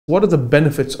What are the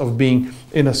benefits of being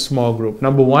in a small group?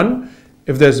 Number one,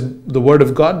 if there's the Word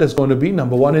of God, there's going to be,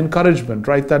 number one, encouragement.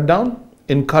 Write that down.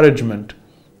 Encouragement.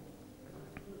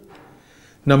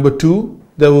 Number two,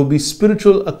 there will be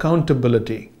spiritual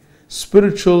accountability.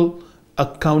 Spiritual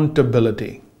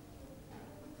accountability.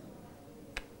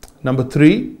 Number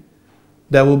three,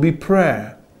 there will be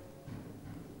prayer.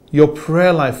 Your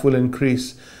prayer life will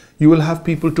increase. You will have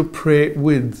people to pray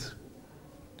with.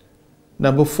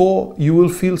 Number four, you will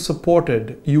feel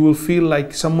supported. You will feel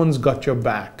like someone's got your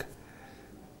back.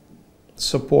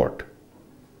 Support.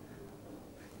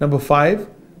 Number five,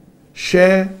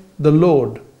 share the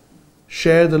load.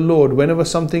 Share the load. Whenever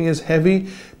something is heavy,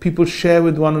 people share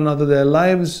with one another their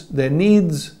lives, their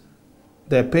needs,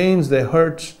 their pains, their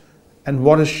hurts, and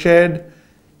what is shared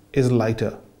is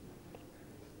lighter.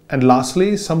 And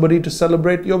lastly, somebody to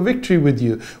celebrate your victory with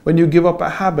you. When you give up a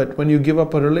habit, when you give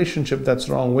up a relationship that's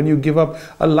wrong, when you give up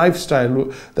a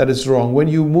lifestyle that is wrong, when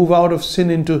you move out of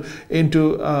sin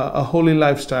into a holy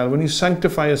lifestyle, when you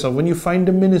sanctify yourself, when you find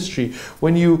a ministry,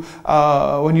 when you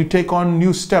take on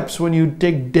new steps, when you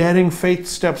take daring faith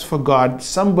steps for God,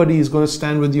 somebody is going to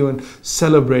stand with you and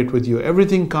celebrate with you.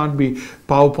 Everything can't be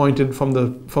PowerPointed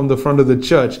from the front of the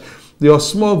church. Your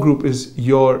small group is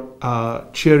your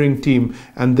cheering team,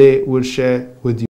 and they will share with you.